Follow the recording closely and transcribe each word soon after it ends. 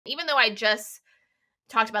Even though I just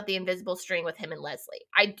talked about the invisible string with him and Leslie,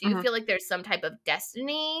 I do feel like there's some type of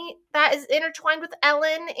destiny that is intertwined with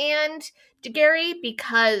Ellen and Gerry,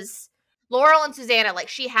 because Laurel and Susanna, like,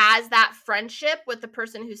 she has that friendship with the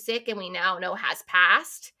person who's sick and we now know has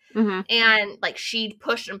passed. And, like, she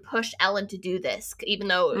pushed Ellen to do this, even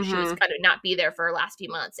though she was going to not be there for her last few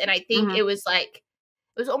months. And I think it was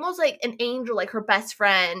almost like an angel, like her best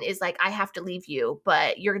friend is like, I have to leave you,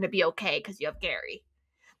 but you're going to be okay because you have Gerry.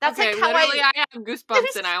 That's okay, like how I have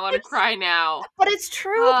goosebumps and I want to cry now. But it's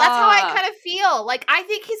true. That's how I kind of feel. Like, I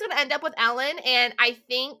think he's going to end up with Ellen, and I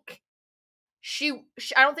think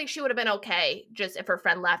I don't think she would have been okay just if her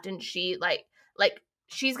friend left, and she like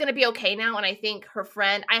she's going to be okay now. And I think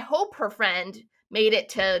I hope her friend made it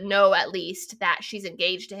to know at least that she's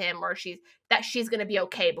engaged to him, or that she's going to be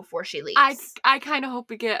okay before she leaves. I kind of hope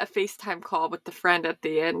we get a FaceTime call with the friend at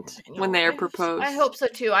the end when they are proposed. I hope so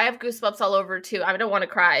too. I have goosebumps all over too. I don't want to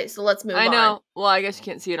cry, so let's move on. I know. Well, I guess you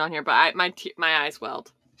can't see it on here, but my eyes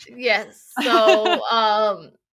welled. Yes. So,